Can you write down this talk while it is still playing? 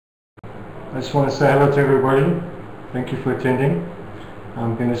I just want to say hello to everybody. Thank you for attending.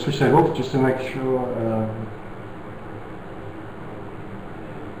 I'm going to switch that off just to make sure.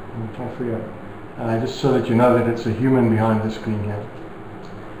 I'm trying to figure out. Just so that you know that it's a human behind the screen here.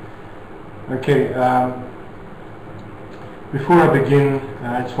 Okay. Before I begin,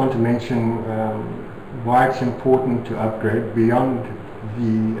 I just want to mention why it's important to upgrade beyond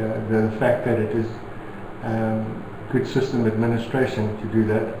the fact that it is good system administration to do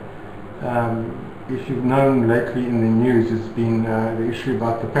that. If you've known lately in the news, there's been the issue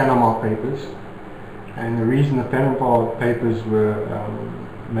about the Panama Papers, and the reason the Panama Papers were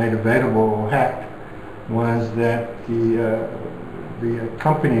made available or hacked was that the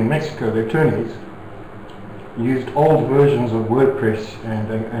company in Mexico, the attorneys, used old versions of WordPress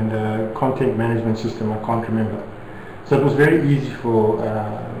and a content management system I can't remember. So it was very easy for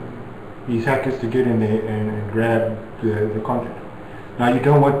these hackers to get in there and grab the content. Now you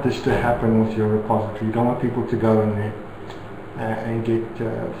don't want this to happen with your repository. You don't want people to go in there and get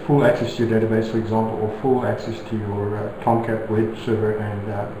full access to your database, for example, or full access to your Tomcat web server, and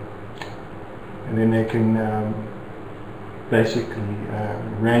then they can basically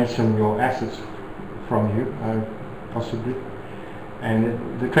ransom your assets from you, possibly.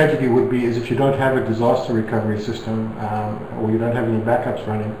 And the tragedy would be is if you don't have a disaster recovery system or you don't have any backups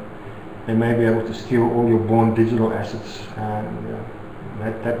running, they may be able to steal all your born digital assets, and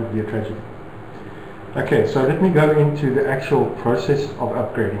that would be a tragedy. Okay, so let me go into the actual process of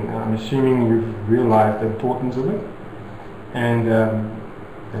upgrading. I'm assuming you've realized the importance of it, and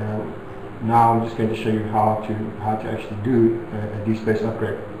now I'm just going to show you how to actually do a DSpace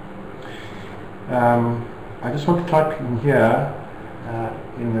upgrade. I just want to type in here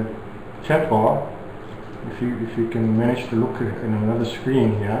in the chat bar, if you can manage to look in another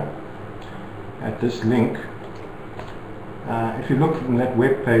screen here at this link. If you look in that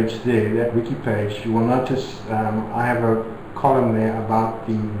web page there, that wiki page, you will notice I have a column there about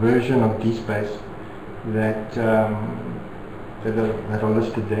the version of DSpace that are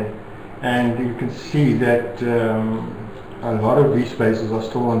listed there, and you can see that a lot of DSpaces are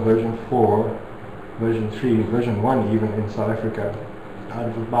still on version 4, version 3, version 1 even in South Africa. Out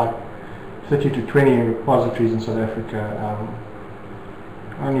of about 30 to 20 repositories in South Africa,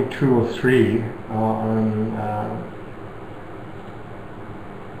 only 2 or 3 are on.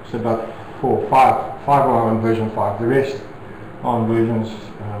 So about 4, 5 are on version 5. The rest are on versions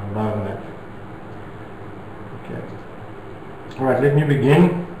lower than that. Okay. All right. Let me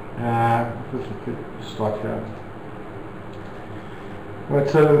begin. Let's start here. Right.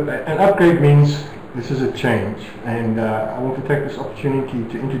 So an upgrade means this is a change, and I want to take this opportunity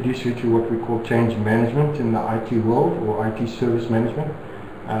to introduce you to what we call change management in the IT world, or IT service management.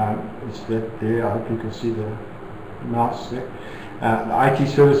 It's that there. I hope you can see the mouse there. The IT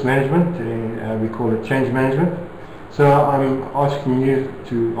service management, we call it change management. So I'm asking you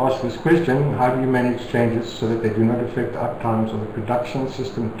to ask this question: how do you manage changes so that they do not affect the uptimes of the production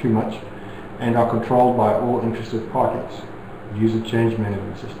system too much and are controlled by all interested parties? Use a change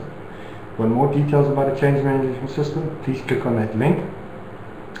management system. For more details about a change management system, please click on that link.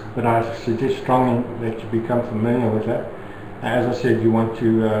 But I suggest strongly that you become familiar with that. As I said, you want to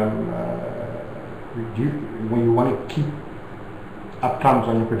keep uptimes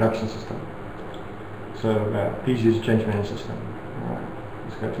on your production system. So please use a change management system. Alright,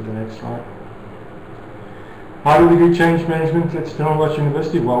 let's go to the next slide. How do we do change management at Stellenbosch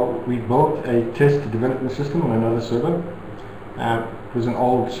University? Well, we built a test development system on another server. It was an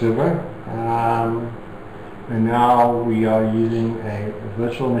old server, and now we are using a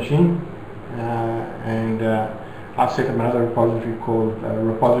virtual machine, and I've set up another repository called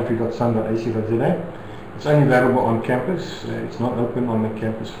repository.sun.ac.za. It's only available on campus. It's not open on the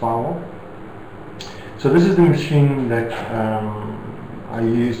campus firewall. So this is the machine that I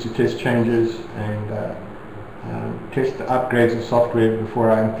use to test changes and test the upgrades of software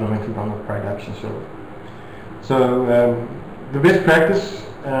before I implement it on the production server. So the best practice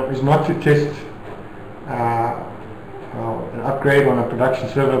is not to test an upgrade on a production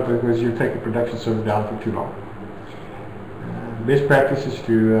server, because you take the production server down for too long. The best practice is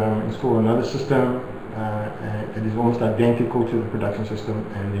to install another system. It is almost identical to the production system,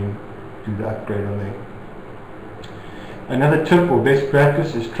 and then do the upgrade on there. Another tip or best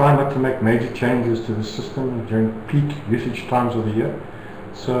practice is try not to make major changes to the system during peak usage times of the year.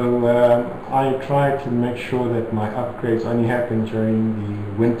 So I try to make sure that my upgrades only happen during the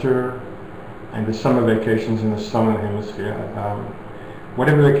winter and the summer vacations in the southern hemisphere.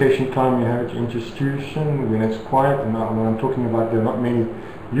 Whatever vacation time you have at your institution, when it's quiet, and when I'm talking about, there are not many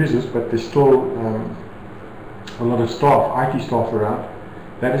users, but there's still a lot of staff, IT staff around.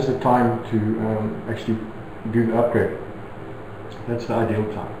 that is the time to actually do the upgrade. That's the ideal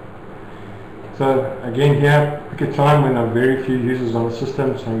time. So again, here, pick a time when there are very few users on the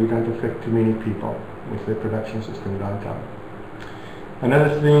system, so you don't affect too many people with their production system downtime.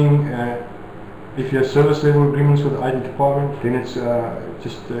 Another thing, if you have service level agreements with the IT department, then it's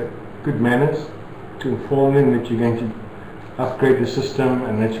just good manners to inform them that you're going to upgrade the system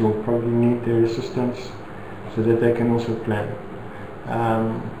and that you will probably need their assistance so that they can also plan.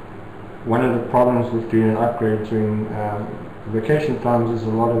 One of the problems with doing an upgrade during vacation times is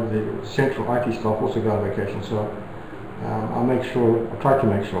a lot of the central IT staff also go on vacation, so I'll try to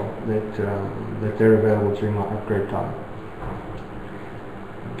make sure that they're available during my upgrade time.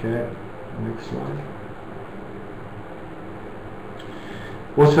 Okay, next slide.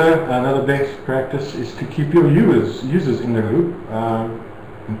 Also, another best practice is to keep your users in the loop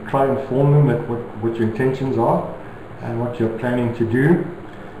and try to inform them that what your intentions are and what you're planning to do.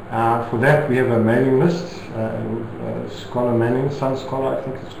 For that, we have a mailing list, Scholar mailing, Sun Scholar I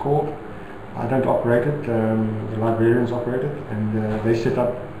think it's called. I don't operate it, the librarians operate it, and they set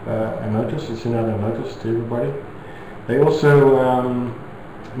up a notice, they send out a notice to everybody. They also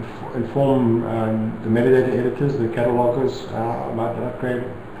inform the metadata editors, the catalogers about the upgrade,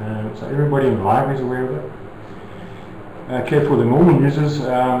 so everybody in the library is aware of it. Okay, for the normal users,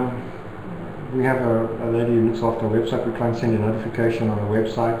 we have a lady who looks after our website. We try and send a notification on the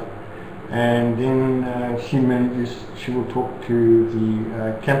website, and then she will talk to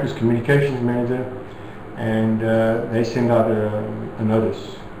the campus communications manager, and they send out a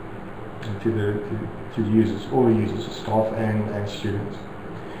notice to the users, all the users, staff and students.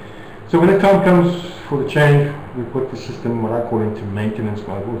 So when the time comes for the change, we put the system, what I call, into maintenance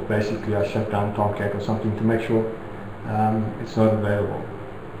mode. Basically, I shut down Tomcat or something to make sure it's not available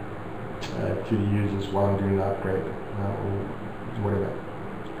to the users while I'm doing the upgrade or whatever.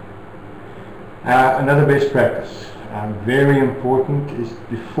 Another best practice, very important, is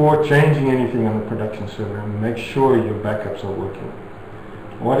before changing anything on the production server, make sure your backups are working.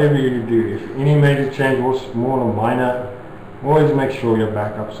 Whatever you do, if any major change or small or minor, always make sure your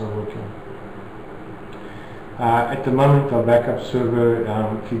backups are working. At the moment, our backup server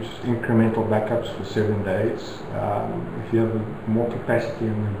keeps incremental backups for 7 days. If you have more capacity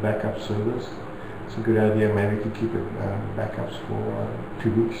in the backup servers, it's a good idea maybe to keep it backups for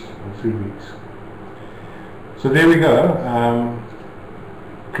 2 weeks or 3 weeks. So there we go.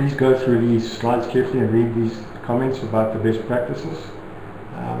 Please go through these slides carefully and read these comments about the best practices.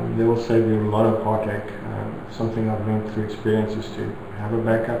 They will save you a lot of heartache. Something I've learned through experience is to have a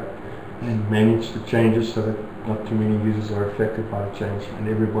backup and manage the changes so that not too many users are affected by the change and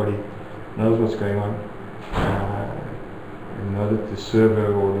everybody knows what's going on and know that the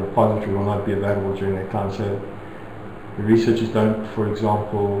server or the repository will not be available during that time. So the researchers don't, for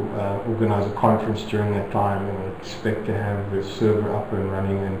example, organize a conference during that time and expect to have the server up and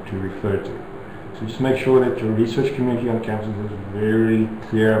running and to refer to. So just make sure that your research community on campus is very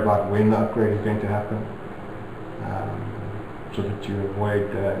clear about when the upgrade is going to happen, so that you avoid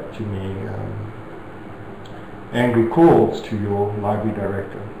too many angry calls to your library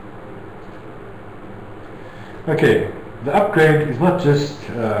director. Okay, the upgrade is not just,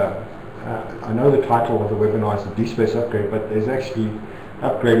 I know the title of the webinar is the DSpace upgrade, but there's actually,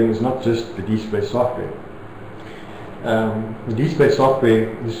 upgrading is not just the DSpace software. The DSpace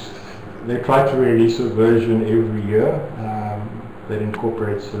software is, they try to release a version every year that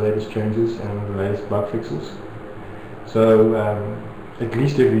incorporates the latest changes and the latest bug fixes. So at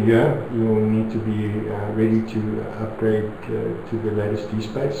least every year you will need to be ready to upgrade to the latest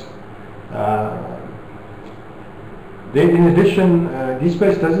DSpace. Then in addition,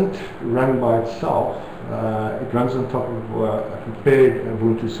 DSpace doesn't run by itself. It runs on top of a prepared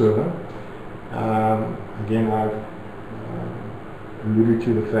Ubuntu server. Again, I've alluded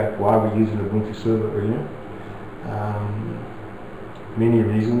to the fact why we use an Ubuntu server earlier. Many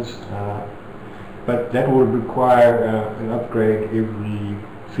reasons. But that will require an upgrade every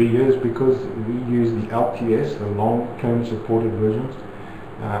 3 years because we use the LTS, the long-term supported versions,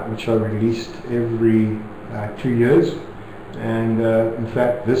 which are released every 2 years. And in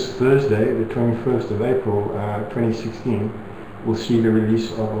fact, this Thursday, the 21st of April 2016, we'll see the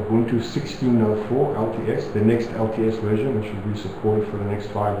release of Ubuntu 16.04 LTS, the next LTS version, which will be supported for the next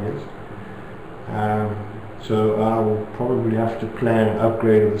 5 years. So I will probably have to plan an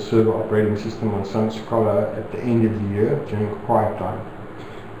upgrade of the server operating system on Sun Scholar at the end of the year during quiet time.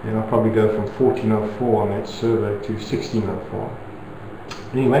 And I'll probably go from 14.04 on that server to 16.04.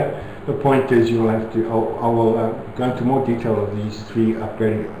 Anyway, the point is you will have to, I will go into more detail of these three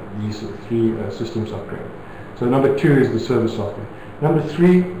systems upgrade. So number 2 is the server software. Number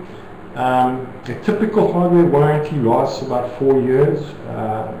 3, a typical hardware warranty lasts about 4 years.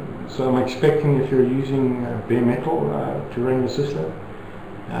 So I'm expecting if you're using bare metal to run your system,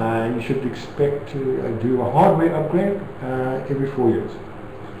 you should expect to do a hardware upgrade every 4 years.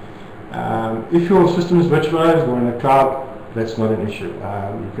 If your system is virtualized or in the cloud, that's not an issue.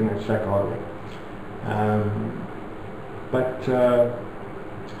 You can extract hardware. But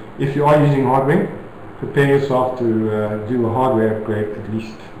if you are using hardware, prepare yourself to do a hardware upgrade at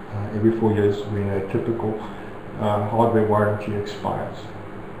least every 4 years when a typical hardware warranty expires.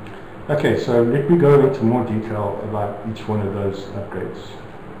 Okay, so let me go into more detail about each one of those upgrades.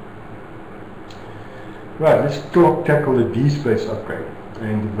 Right, let's tackle the DSpace upgrade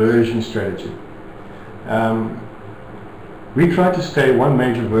and the version strategy. We try to stay one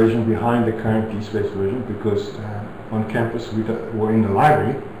major version behind the current DSpace version because on campus, or in the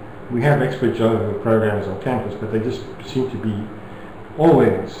library, we have expert Java programs on campus, but they just seem to be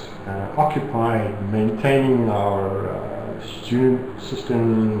always occupied maintaining our student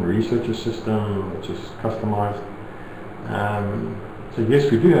system, researcher system, which is customized. So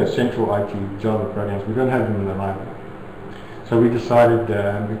yes, we do have central IT Java programs. We don't have them in the library. So we decided,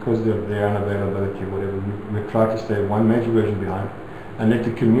 because of their unavailability or whatever, we try to stay one major version behind and let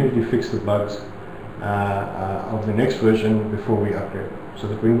the community fix the bugs of the next version before we upgrade. So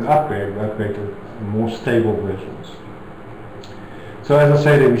that when we upgrade to more stable versions. So as I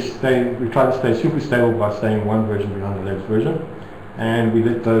say, we try to stay super stable by staying one version behind the latest version, and we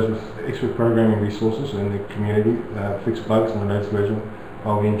let those with extra programming resources in the community fix bugs in the latest version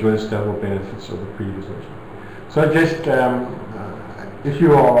while we enjoy the stable benefits of the previous version. So just if you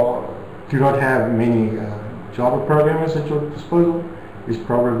do not have many Java programmers at your disposal, is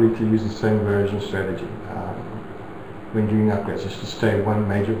probably to use the same version strategy when doing upgrades, just to stay one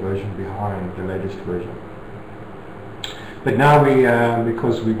major version behind the latest version. But now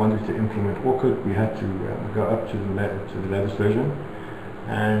because we wanted to implement ORCID, we had to go up to the latest version.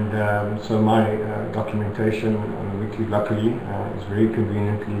 And so my documentation on the wiki, luckily, is very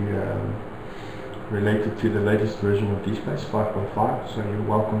conveniently related to the latest version of DSpace 5.5, so you're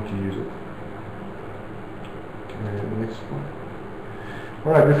welcome to use it. Okay, the next one.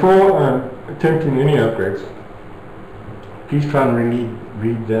 Alright, before attempting any upgrades, please try and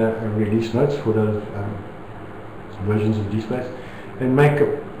read the release notes for those versions of DSpace and make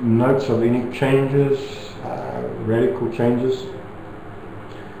notes of any changes, radical changes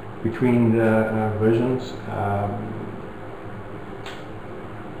between the versions,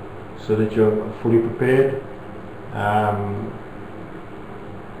 so that you're fully prepared.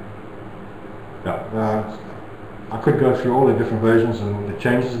 I could go through all the different versions and the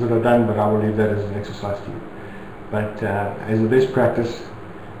changes that are done, but I will leave that as an exercise to you. But as a best practice,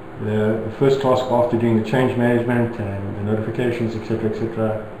 the first task after doing the change management and the notifications,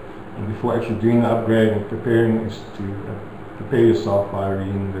 etc., and before actually doing the upgrade and preparing, is to prepare yourself by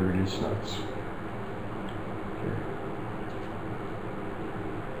reading the release notes.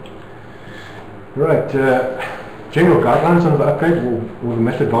 Right, general guidelines on the upgrade, or the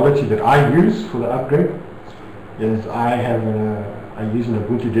methodology that I use for the upgrade, is I use an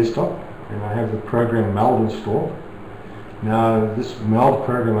Ubuntu desktop, and I have the program MELD installed. Now this MELD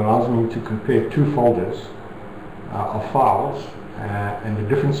program allows me to compare two folders of files and the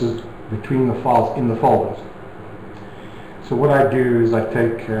differences between the files in the folders. So what I do is I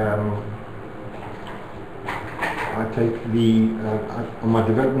take on my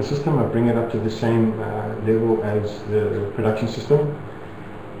development system, I bring it up to the same level as the production system.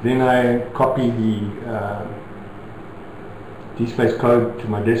 Then I copy the DSpace code to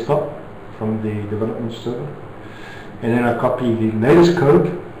my desktop from the development server. And then I copy the latest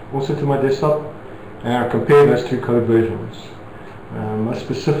code also to my desktop, and I compare those two code versions. Most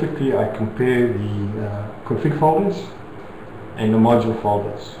specifically, I compare the config folders and the module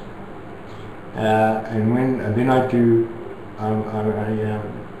folders. And then I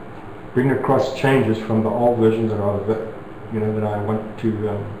bring across changes from the old versions that I want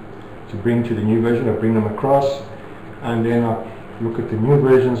to bring to the new version. I bring them across, and then I look at the new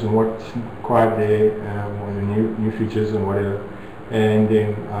versions and what's required there, and the new features and whatever, and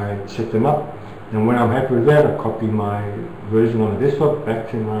then I set them up. And when I'm happy with that, I copy my version on the desktop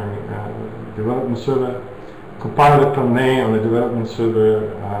back to my development server, compile it from there on the development server,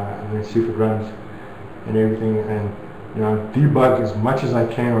 and then see if it runs and everything, and debug as much as I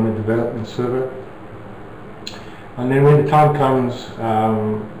can on the development server. And then when the time comes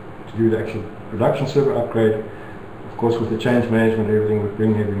to do the actual production server upgrade, of course with the change management and everything, we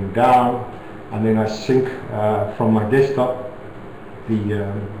bring everything down, and then I sync from my desktop the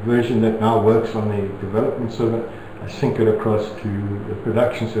version that now works on the development server sync it across to the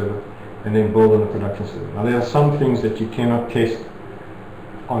production server, and then build on the production server. Now there are some things that you cannot test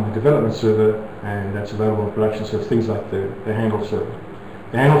on the development server, and that's available on the production server, things like the handle server.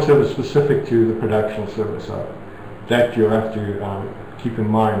 The handle server is specific to the production server, so that you have to keep in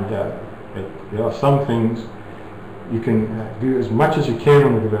mind that there are some things you can do as much as you can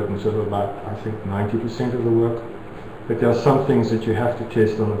on the development server, about I think 90% of the work, but there are some things that you have to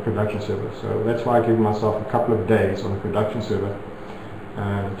test on the production server. So that's why I give myself a couple of days on the production server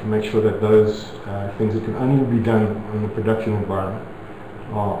to make sure that those things that can only be done in the production environment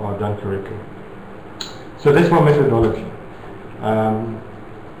are done correctly. So that's my methodology.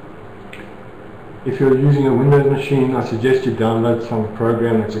 If you're using a Windows machine, I suggest you download some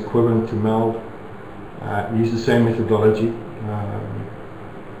program that's equivalent to MELD. Use the same methodology.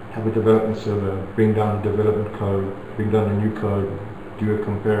 Have a development server, bring down the development code, bring down the new code, do a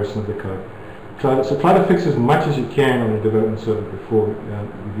comparison of the code. Try to fix as much as you can on the development server before you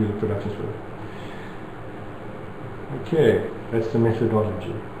do the production server. Okay, that's the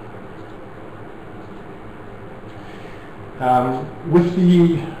methodology. With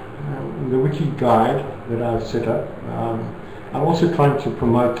the wiki guide that I've set up, I'm also trying to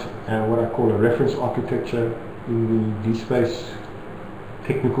promote what I call a reference architecture in the DSpace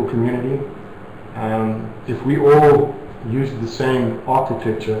technical community. If we all use the same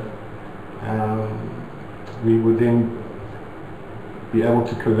architecture, we would then be able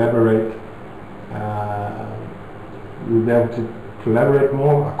to collaborate. We'll be able to collaborate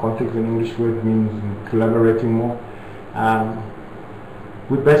more. I can't think of an English word means collaborating more.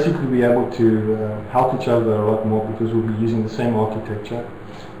 We'd basically be able to help each other a lot more because we'll be using the same architecture.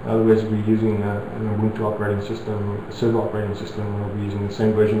 Otherwise, we'll be using an Ubuntu operating system, a server operating system. We'll be using the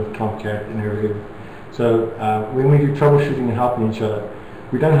same version of Tomcat and everything. So when we do troubleshooting and helping each other,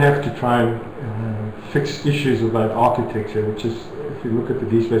 we don't have to try and fix issues about architecture, which is, if you look at the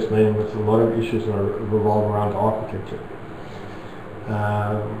DSpace mailing list, a lot of issues revolve around architecture.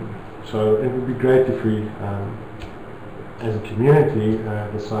 So it would be great if we, as a community,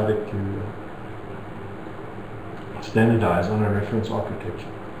 decided to standardize on a reference architecture.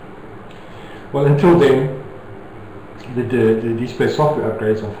 Well, until then, the DSpace software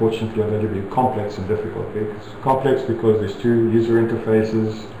upgrades, unfortunately, are going to be complex and difficult. It's complex because there's two user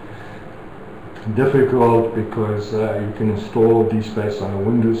interfaces. Difficult because you can install DSpace on a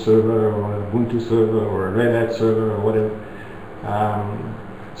Windows server or an Ubuntu server or a Red Hat server or whatever.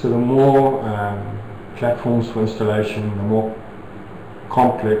 So the more platforms for installation, the more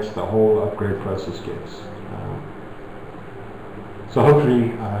complex the whole upgrade process gets. So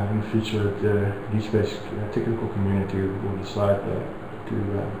hopefully in the future the DSpace technical community will decide to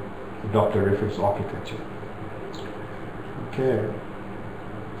adopt a reference architecture. Okay.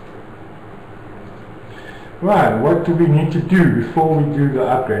 Right, what do we need to do before we do the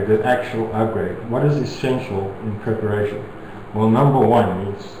upgrade, the actual upgrade? What is essential in preparation? Well, number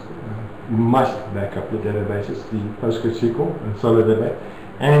one is you must back up your databases, the PostgreSQL and Solid database,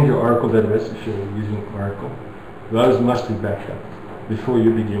 and your Oracle database if you're using Oracle. Those must be backed up before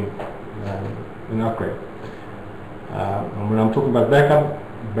you begin an upgrade. And when I'm talking about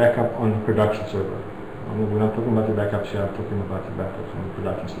backup on the production server. When I'm talking about the backups here, I'm talking about the backups on the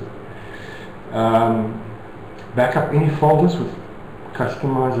production server. Backup any folders with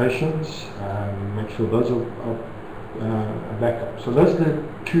customizations. Make sure those are backup. So those are the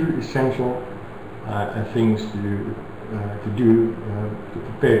two essential things to do to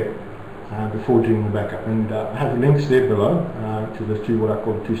prepare before doing the backup. And I have links there below to the two, what I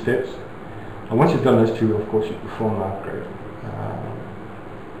call the 2 steps. And once you've done those two, of course, you perform the upgrade.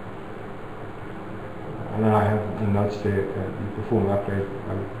 And then I have the notes there. You perform the upgrade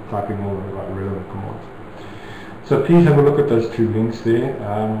by typing all the relevant commands. So please have a look at those 2 links there.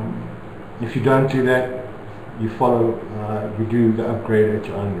 If you don't do that, you do the upgrade at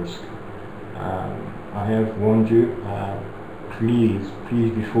your own risk. I have warned you, please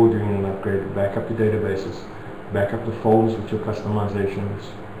before doing an upgrade, back up the databases, back up the folders with your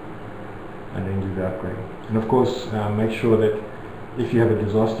customizations, and then do the upgrade. And of course, make sure that if you have a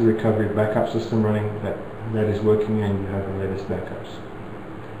disaster recovery backup system running, that is working and you have the latest backups.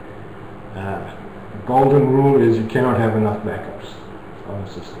 The golden rule is you cannot have enough backups on the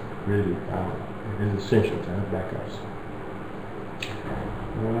system. Really, it is essential to have backups.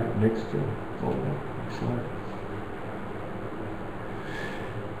 Alright, next slide.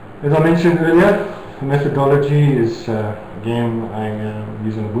 As I mentioned earlier, the methodology is, again, I am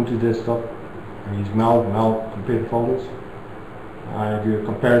using Ubuntu desktop. I use MELD compared folders. I do a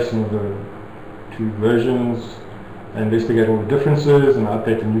comparison of the 2 versions, I investigate all the differences, and I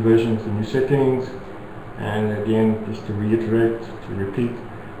update the new versions, the new settings, And again, just to reiterate, to repeat,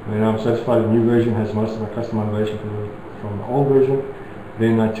 when I'm satisfied the new version has most of my customization from the old version,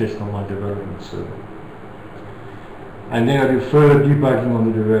 then I test on my development server. And then I do further debugging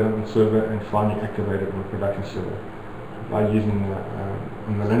on the development server and finally activate it on the production server. By using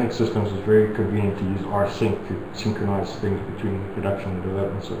on the Linux systems, it's very convenient to use rsync to synchronize things between production and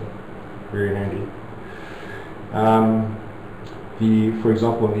development server. Very handy. For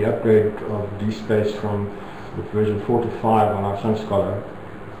example, the upgrade of DSpace from version 4 to 5 on our Sun Scholar,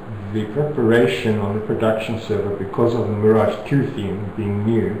 the preparation on the production server, because of the Mirage 2 theme being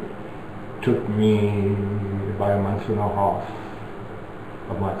new, took me about a month and a half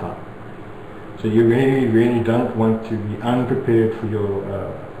of my time. So you really don't want to be unprepared for your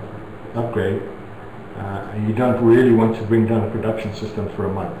upgrade, and you don't really want to bring down a production system for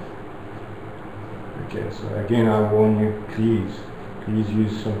a month. Okay, so again, I warn you, please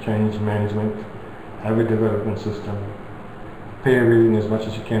use some change management, have a development system, prepare everything as much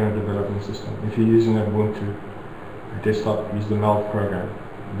as you can on a development system. If you're using a Ubuntu desktop, use the Meld program.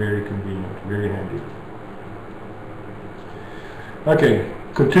 Very convenient, very handy. Okay,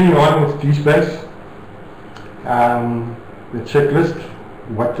 continue on with DSpace. The checklist,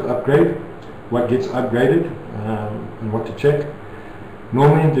 what to upgrade, what gets upgraded, and what to check.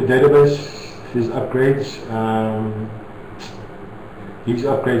 Normally the database, these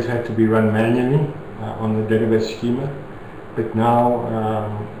upgrades had to be run manually on the database schema, but now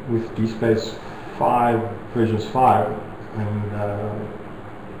with DSpace 5, versions 5 and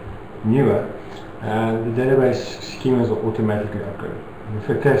newer, the database schemas are automatically upgraded. A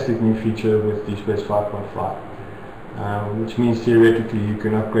fantastic new feature with DSpace 5.5, which means theoretically you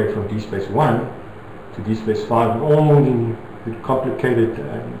can upgrade from DSpace 1 to DSpace 5, and all the complicated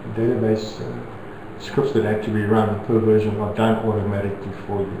database scripts that have to be run per version are done automatically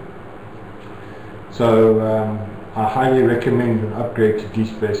for you. So I highly recommend an upgrade to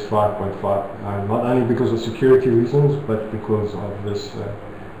DSpace 5.5, not only because of security reasons, but because of this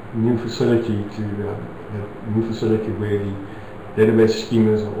new facility where the database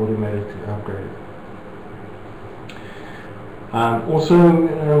schemas are automatically upgraded. Also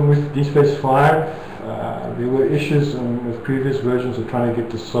with DSpace 5, there were issues with previous versions of trying to get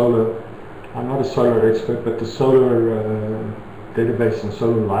the Solar. I'm not a Solar expert, but the Solar database and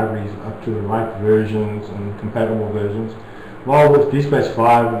Solar libraries up to the right versions and compatible versions. While with DSpace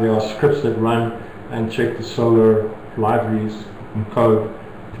 5, there are scripts that run and check the Solar libraries and code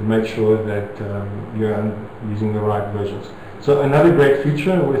to make sure that you're using the right versions. So another great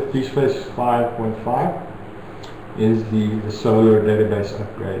feature with DSpace 5.5 is the Solar database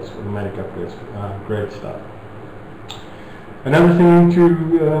upgrades, automatic upgrades. Great stuff. Another thing to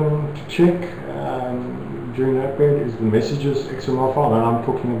check during the upgrade is the messages XML file, and I'm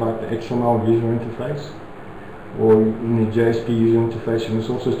talking about the XML user interface, or in the JSP user interface. You must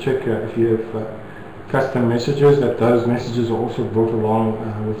also check if you have custom messages, that those messages are also brought along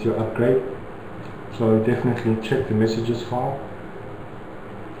with your upgrade. So definitely check the messages file.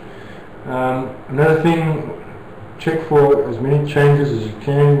 Another thing, check for as many changes as you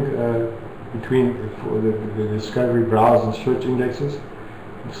can between the discovery browse and search indexes,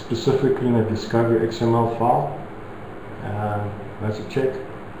 specifically in a discovery XML file. That's a check.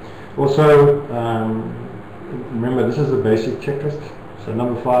 Also, remember, this is a basic checklist. So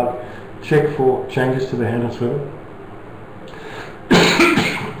number 5, check for changes to the handle server.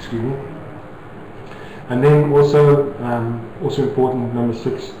 Excuse me. And then also important, number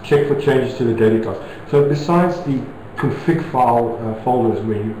 6, check for changes to the daily task. So besides the config file folders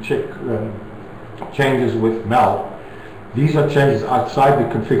where you check changes with Meld, these are changes outside the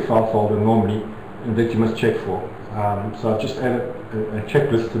config file folder normally that you must check for. So I've just added a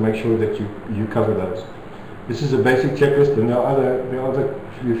checklist to make sure that you cover those. This is a basic checklist, and there are other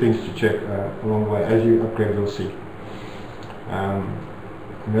few things to check along the way. As you upgrade, you'll see.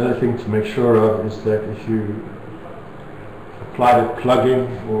 Another thing to make sure of is that if you apply a plugin,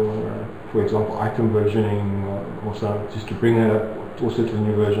 or for example item versioning, or so, just to bring that up also to the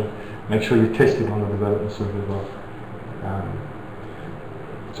new version, make sure you test it on the development server as well.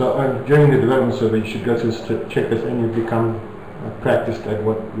 So during the development server, you should go through this checklist, and you become practiced at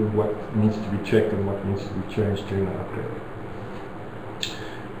what needs to be checked and what needs to be changed during the upgrade.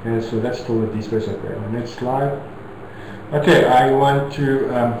 And so that's still the DSpace upgrade. The next slide. Okay, I want to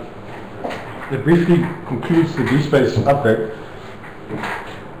that briefly concludes the DSpace upgrade,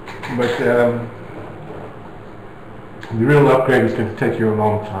 but the real upgrade is going to take you a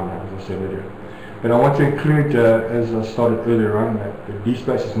long time, as I said earlier. But I want to include, as I started earlier on, that the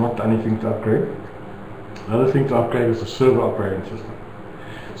DSpace is not the only thing to upgrade. Another thing to upgrade is the server operating system.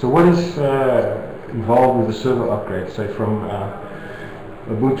 So what is involved with the server upgrade, say from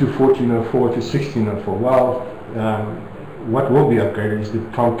Ubuntu 14.04 to 16.04. Well, what will be upgraded is the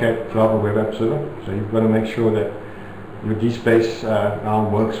Tomcat Java Web App Server. So you've got to make sure that your DSpace now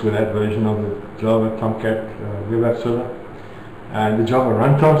works with that version of the Java Tomcat Web App Server. And the Java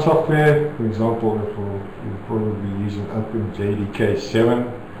runtime software, for example, you'll probably be using OpenJDK 7.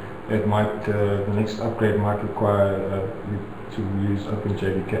 It might, the next upgrade might require you to use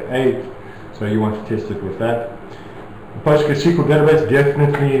OpenJDK 8. So you want to test it with that. The PostgreSQL database,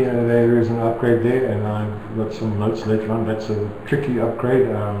 definitely there is an upgrade there, and I've got some notes later on. That's a tricky upgrade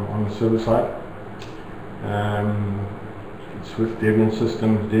on the server side. It's with Debian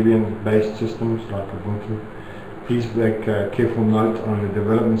systems, Debian-based systems like Ubuntu. Please make careful note on the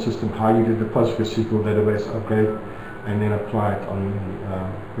development system, how you did the PostgreSQL database upgrade, and then apply it on the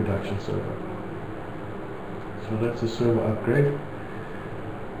production server. So that's the server upgrade.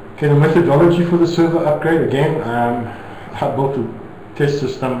 Okay, the methodology for the server upgrade, again, I built a test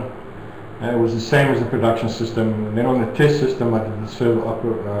system. It was the same as the production system. And then on the test system, I did the server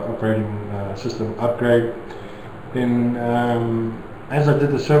operating system upgrade. Then, as I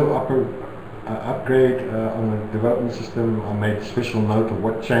did the server upgrade on the development system, I made a special note of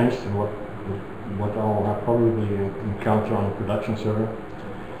what changed and what I'll probably encounter on the production server.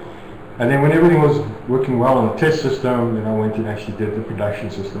 And then when everything was working well on the test system, then I went and actually did the production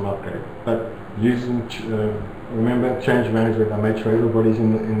system upgrade. But using, remember, change management, I made sure everybody's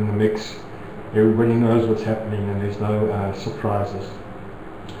in the mix, everybody knows what's happening, and there's no surprises.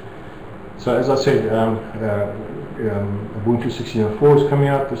 So as I said, Ubuntu 16.04 is coming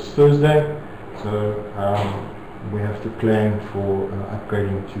out this Thursday, so we have to plan for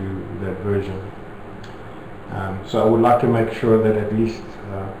upgrading to that version. So I would like to make sure that at least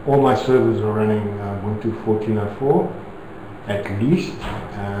all my servers are running Ubuntu 14.04 at least,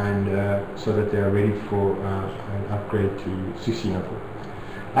 and so that they are ready for an upgrade to 16.04.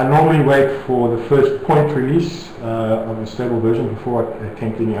 I normally wait for the first point release of a stable version before I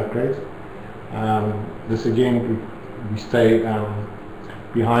attempt any upgrades. This again, we stay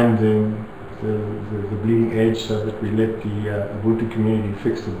behind the bleeding edge so that we let the Ubuntu community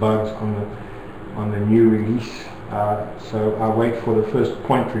fix the bugs on the new release. So I wait for the first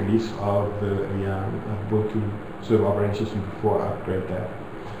point release of the Ubuntu server operating system before I upgrade that.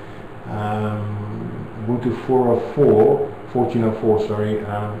 Ubuntu 14.04, sorry,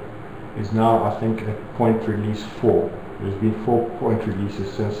 is now, I think, at point release 4. There's been 4 point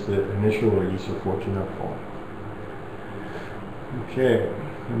releases since the initial release of 14.04. Okay,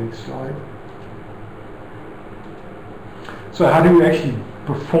 next slide. So how do we actually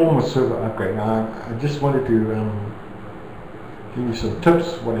perform a server upgrade? Now, I just wanted to give you some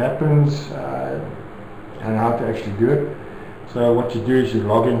tips, what happens, and how to actually do it. So what you do is you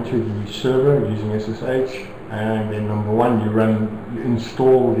log into the server using SSH, and then number one, you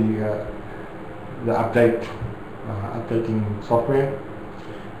install the updating software.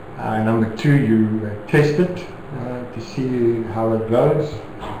 Number two, you test it to see how it goes,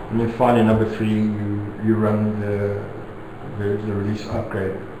 and then finally number three, you run the release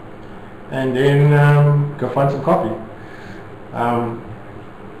upgrade, and then go find some coffee.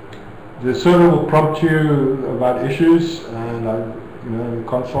 The server will prompt you about issues and the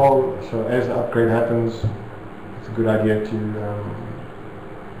console. So as the upgrade happens, it's a good idea to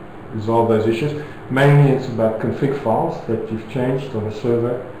resolve those issues. Mainly it's about config files that you've changed on the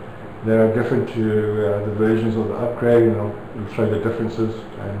server. They are different to the versions of the upgrade, and it'll show the differences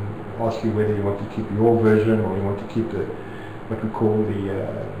and ask you whether you want to keep your version or you want to keep what we call the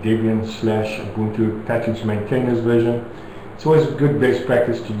Debian/Ubuntu package maintainers version. It's always a good best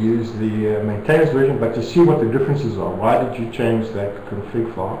practice to use the maintainers version, but to see what the differences are. Why did you change that config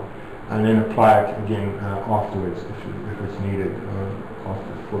file? And then apply it again afterwards if it's needed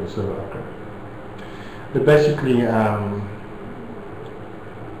for the server upgrade. But basically,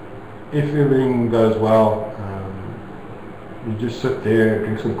 if everything goes well, you just sit there,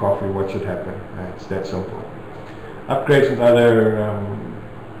 drink some coffee, watch it happen. It's that simple. Upgrades with other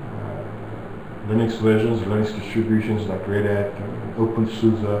Linux versions, Linux distributions like Red Hat,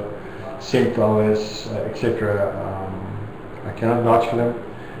 OpenSUSE, CentOS, etc. I cannot vouch for them.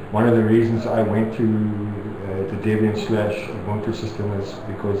 One of the reasons I went to the Debian/Ubuntu system is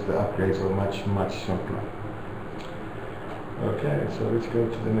because the upgrades are much, much simpler. Okay, so let's go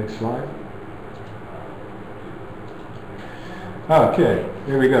to the next slide. Okay,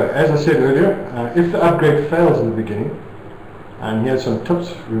 here we go. As I said earlier, if the upgrade fails in the beginning, and here's some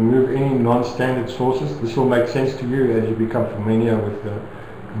tips: remove any non-standard sources. This will make sense to you as you become familiar with the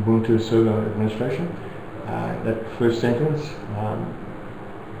Ubuntu server administration. That first sentence.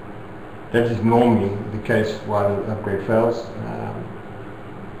 that is normally the case while the upgrade fails.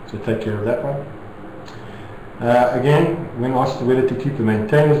 So take care of that one. Again, when asked whether to keep the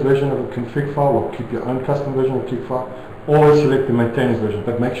maintainers version of a config file or keep your own custom version of a config file, always select the maintainers version,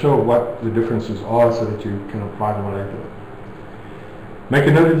 but make sure what the differences are so that you can apply them later. Make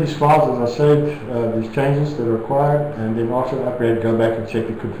a note of these files, as I said, these changes that are required, and then after the upgrade, go back and check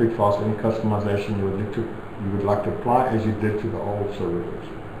the config files for any customization you would like to apply, as you did to the old servers.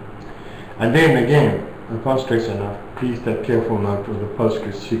 And then again, I can't stress enough, please take careful note of the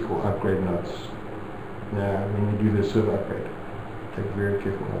PostgreSQL upgrade notes. When you do the server upgrade, take very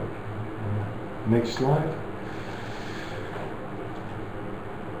careful note. Next slide.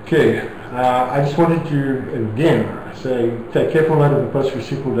 Okay, I just wanted to again say take careful note of the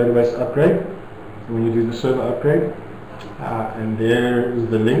PostgreSQL database upgrade when you do the server upgrade, and there is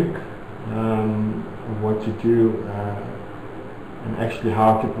the link of what to do and actually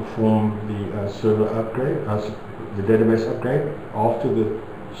how to perform the server upgrade, the database upgrade after the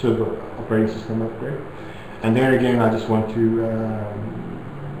server operating system upgrade. And there again, I just want to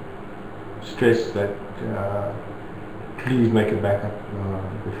stress that please make a backup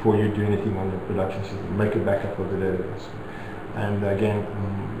before you do anything on the production system. Make a backup of the database. And again,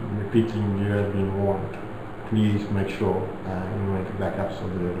 repeating, you have been warned. Please make sure you make backups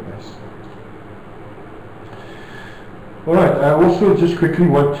of the database. Alright, I also just quickly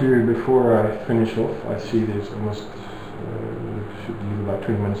want to, before I finish off, I see there's almost, should leave about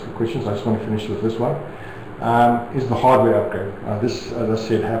 20 minutes for questions. I just want to finish with this one. Is the hardware upgrade. This, as I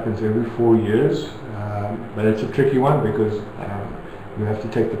said, happens every 4 years, but it's a tricky one because you have to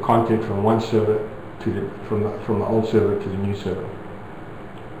take the content from one server to from the old server to the new server.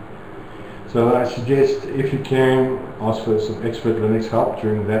 So I suggest, if you can, ask for some expert Linux help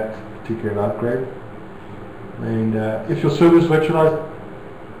during that particular upgrade. And if your server is virtualized,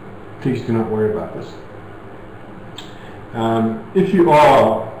 please do not worry about this. If you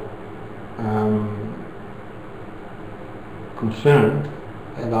are concerned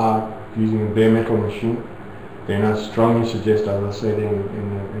about using a bare metal machine, then I strongly suggest, as I said in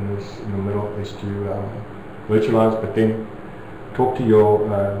the middle, is to virtualize, but then talk to your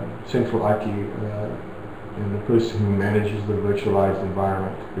central IT and the person who manages the virtualized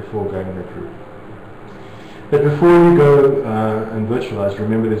environment before going that route. But before you go and virtualize,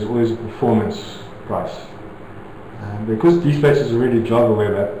 remember there's always a performance price. Because DSpace is already a Java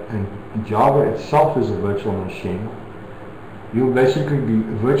web app and Java itself is a virtual machine, you'll basically be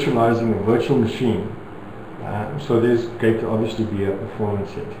virtualizing a virtual machine. So there's going to obviously be a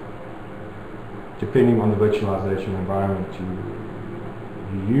performance hit, depending on the virtualization environment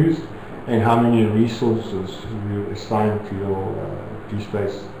you used and how many resources you assign to your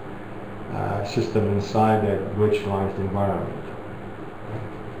DSpace system inside that virtualized environment.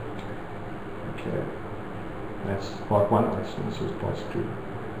 Okay, that's part one. This is part two.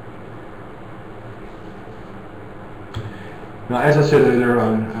 Now, as I said earlier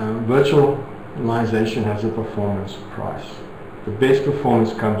on, virtualization has a performance price. The best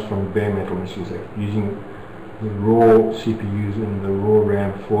performance comes from bare metal machines, like using the raw CPUs and the raw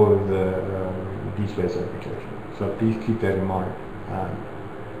RAM for the DSpace application. So please keep that in mind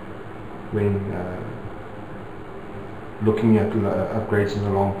when looking at upgrades in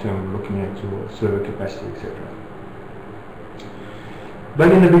the long term, looking at your server capacity, etc.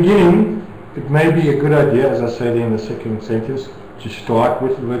 But in the beginning, it may be a good idea, as I said in the second sentence, to start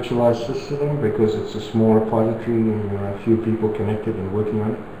with the virtualized system because it's a small repository and there are a few people connected and working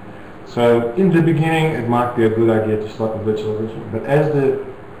on it. So in the beginning, it might be a good idea to start with virtualization. But as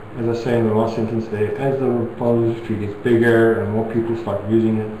I say in the last sentence there, as the repository gets bigger and more people start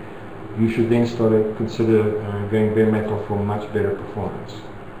using it, you should then start to consider going bare metal for much better performance.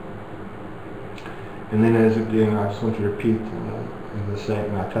 And then, as again, I just want to repeat, as I say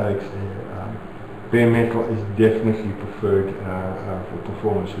in italics there, bare metal is definitely preferred for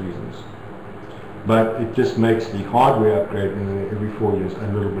performance reasons. But it just makes the hardware upgrade every 4 years a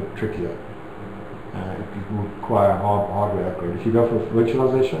little bit trickier. It will require a hardware upgrade. If you go for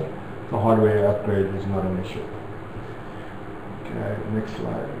virtualization, the hardware upgrade is not an issue. Okay, next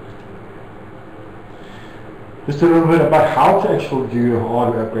slide. Just a little bit about how to actually do a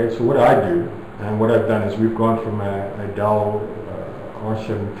hardware upgrade. So what I do, and what I've done is we've gone from a Dell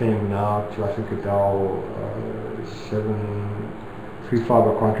R710 now to I think a Dell 735,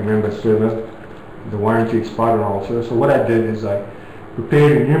 I can't remember, server. The warranty expired also. So what I did is I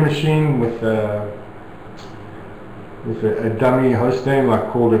prepared a new machine with a dummy host name. I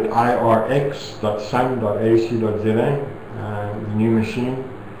called it irx.sun.ac.za, the new machine.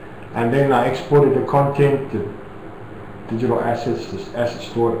 And then I exported the content, the digital assets, this asset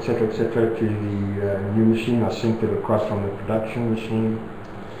store, etc., to the new machine. I synced it across from the production machine.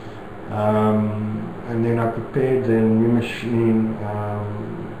 And then I prepared the new machine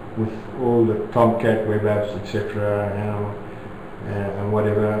with all the Tomcat web apps, etc., and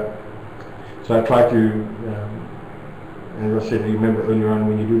whatever. So I tried to, as I said, you remember earlier on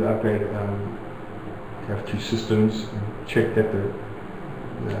when you do the upgrade, you have two systems. And check that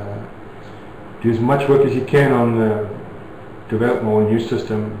do as much work as you can on the development or new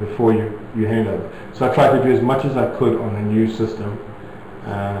system before you hand over. So I tried to do as much as I could on the new system,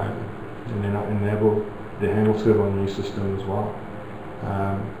 and then I enabled the handle server on the new system as well.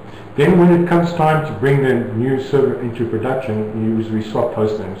 Then when it comes time to bring the new server into production, we swap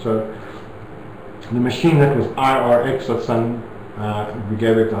host names. So the machine that was irx.sun, we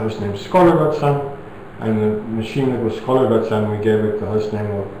gave it the host name scholar.sun, and the machine that was scholar.sun, we gave it the host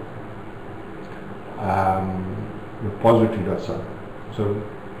name of repository.sun. So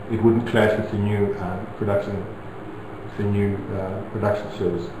it wouldn't clash with the new production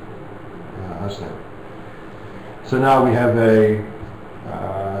service host name. So now we have a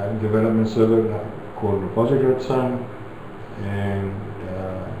development server called repository.sun, and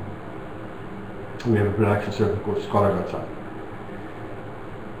we have a production server called scholar.sun.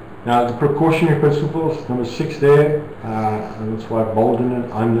 Now the precautionary principles, number 6 there, and that's why I bolded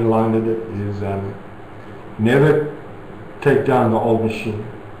it, underlined it, is never take down the old machine.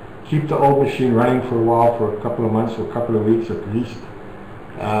 Keep the old machine running for a while, for a couple of months or a couple of weeks at least,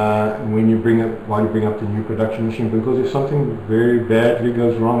 while you bring up the new production machine, because if something very badly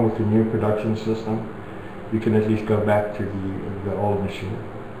goes wrong with the new production system, you can at least go back to the old machine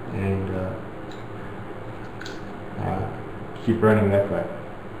and keep running that way.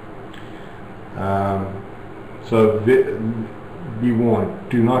 So be warned,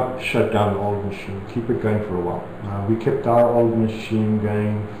 do not shut down the old machine, keep it going for a while. We kept our old machine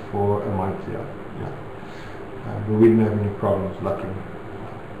going for a month, but we didn't have any problems, luckily.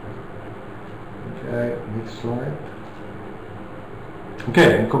 Okay, next slide.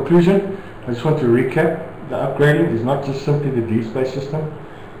 Okay, in conclusion, I just want to recap. The upgrading is not just simply the DSpace system.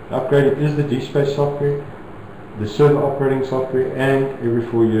 The upgrading is the DSpace software, the server operating software, and every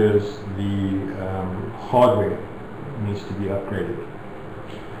 4 years the hardware needs to be upgraded.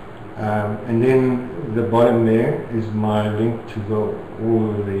 And then the bottom there is my link to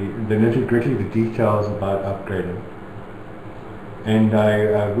all the nitty-gritty, the details about upgrading. And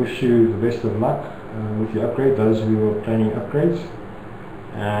I wish you the best of luck with your upgrade, those who are planning upgrades.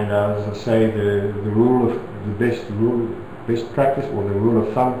 And as I say, the best practice, or the rule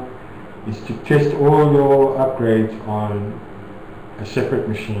of thumb, is to test all your upgrades on a separate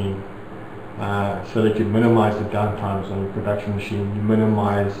machine, so that you minimize the downtimes on your production machine, you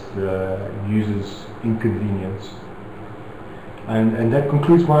minimize the user's inconvenience. And that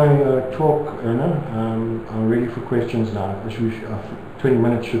concludes my talk, Erna. I'm ready for questions now. 20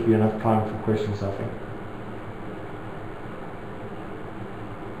 minutes should be enough time for questions, I think.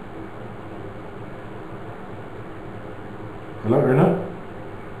 Hello, Erna?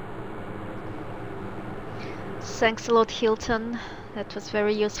 Thanks a lot, Hilton. That was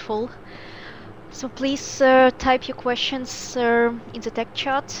very useful. So please type your questions in the tech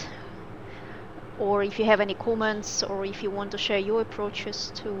chat, or if you have any comments, or if you want to share your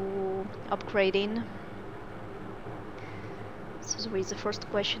approaches to upgrading. So there is the first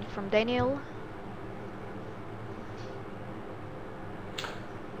question from Daniel.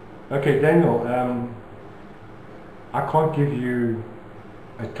 Okay, Daniel, I can't give you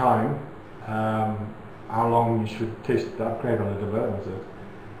a time how long you should test the upgrade on the development server.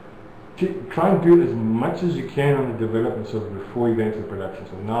 Try and do as much as you can on the development server before you go into the production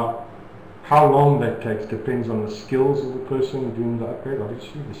server. Now, how long that takes depends on the skills of the person doing the upgrade,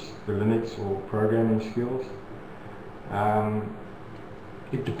 obviously, the Linux or programming skills.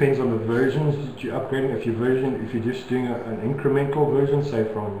 It depends on the versions that you're upgrading. If you're just doing an incremental version, say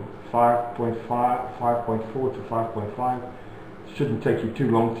from 5.4 to 5.5, it shouldn't take you too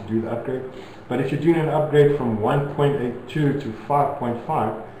long to do the upgrade. But if you're doing an upgrade from 1.82 to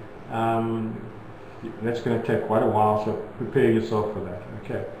 5.5, that's going to take quite a while, so prepare yourself for that.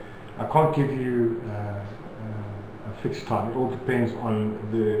 Okay, I can't give you a fixed time. It all depends on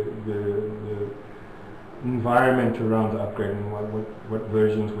the environment around the upgrade and what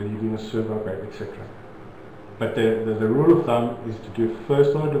versions, whether you're doing a server upgrade, etc. But the rule of thumb is to do it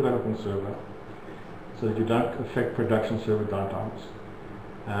first on the development server, so that you don't affect production server downtimes.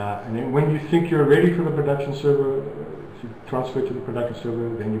 And then when you think you're ready for the production server, if you transfer to the production server,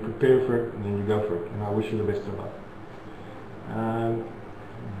 then you prepare for it, and then you go for it. And I wish you the best of luck.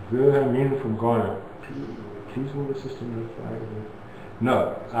 Wilhelmine from Ghana, Please will the system notify you?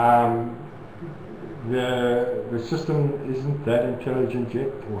 No. The system isn't that intelligent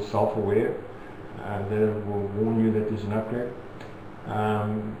yet or self-aware that it will warn you that there's an upgrade.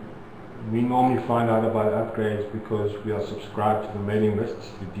 We normally find out about upgrades because we are subscribed to the mailing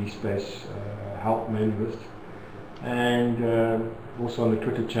lists, the DSpace help mailing list, and also on the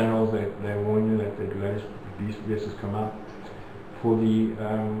Twitter channels they warn you that the latest DSpace has come out. For the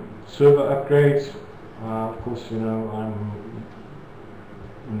server upgrades, of course, you know, I'm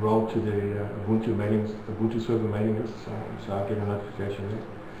enrolled to the Ubuntu server mailing list, so I get a notification there.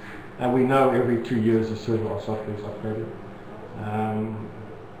 And we know every 2 years the server or software is upgraded.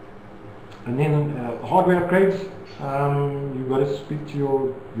 And then hardware upgrades, you've got to speak to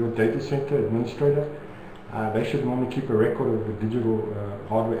your data center administrator. They should normally keep a record of the digital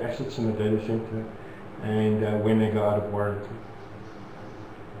hardware assets in the data center and when they go out of warranty.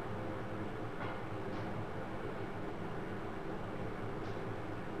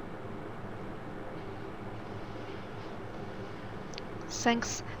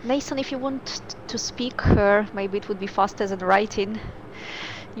 Thanks. Nathan, if you want to speak, maybe it would be faster than writing.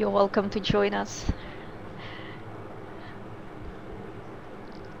 You're welcome to join us.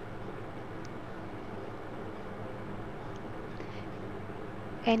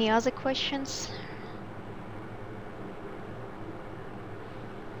 Any other questions?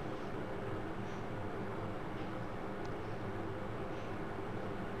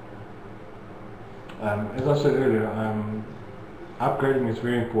 As I said earlier, upgrading is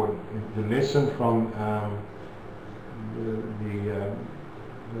very important. The lesson from the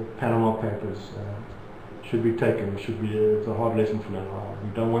Panama Papers should be taken. It's a hard lesson to learn. We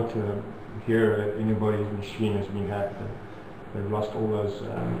don't want to hear that anybody's machine has been hacked. They've lost all those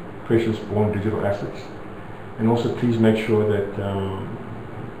precious born digital assets. And also please make sure that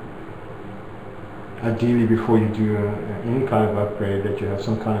ideally before you do any kind of upgrade that you have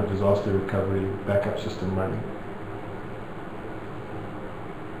some kind of disaster recovery backup system running.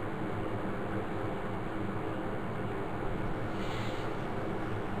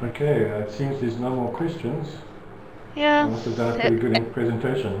 Okay, it seems there's no more questions. Yeah. I must have done a pretty good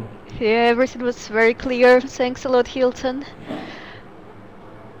presentation. Yeah, everything was very clear. Thanks a lot, Hilton.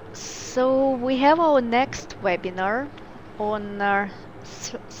 So we have our next webinar on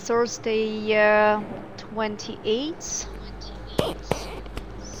Thursday 28th.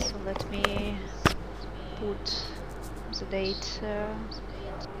 So let me put the date.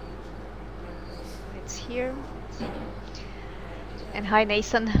 It's here. And hi,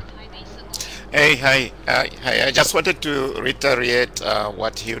 Nathan. Hey, hi. Hi. I just wanted to reiterate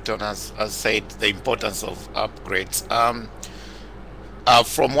what Hilton has said, the importance of upgrades.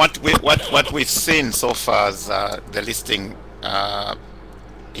 From what we've seen so far as the listing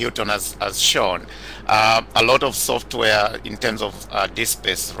Hilton has shown, a lot of software in terms of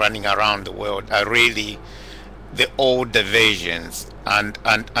DSpace running around the world are really the older versions, and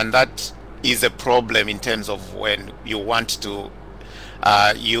that is a problem in terms of when you want to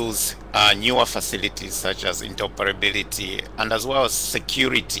use newer facilities such as interoperability and as well as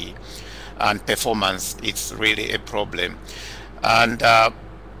security and performance. It's really a problem. And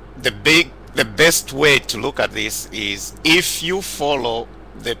the best way to look at this is if you follow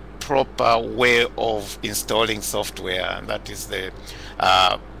the proper way of installing software, and that is the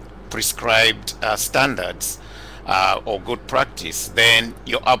prescribed standards or good practice, then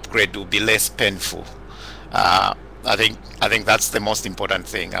your upgrade will be less painful. I think that's the most important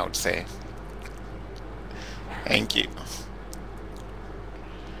thing, I would say. Thank you.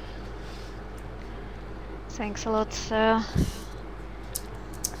 Thanks a lot.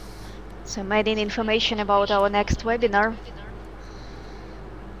 So made information about our next webinar.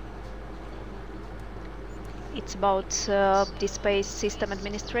 It's about DSpace system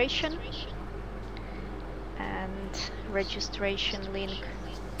administration, and registration link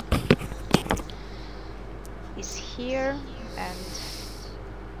is here, and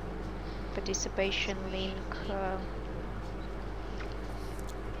participation link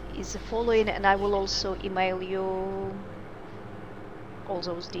is the following, and I will also email you all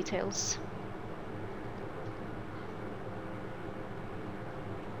those details.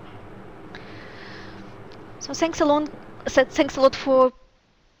 So thanks a lot for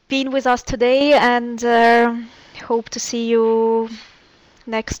being with us today, and hope to see you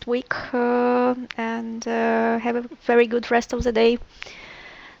next week, and have a very good rest of the day.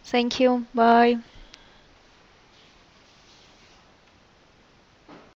 Thank you. Bye.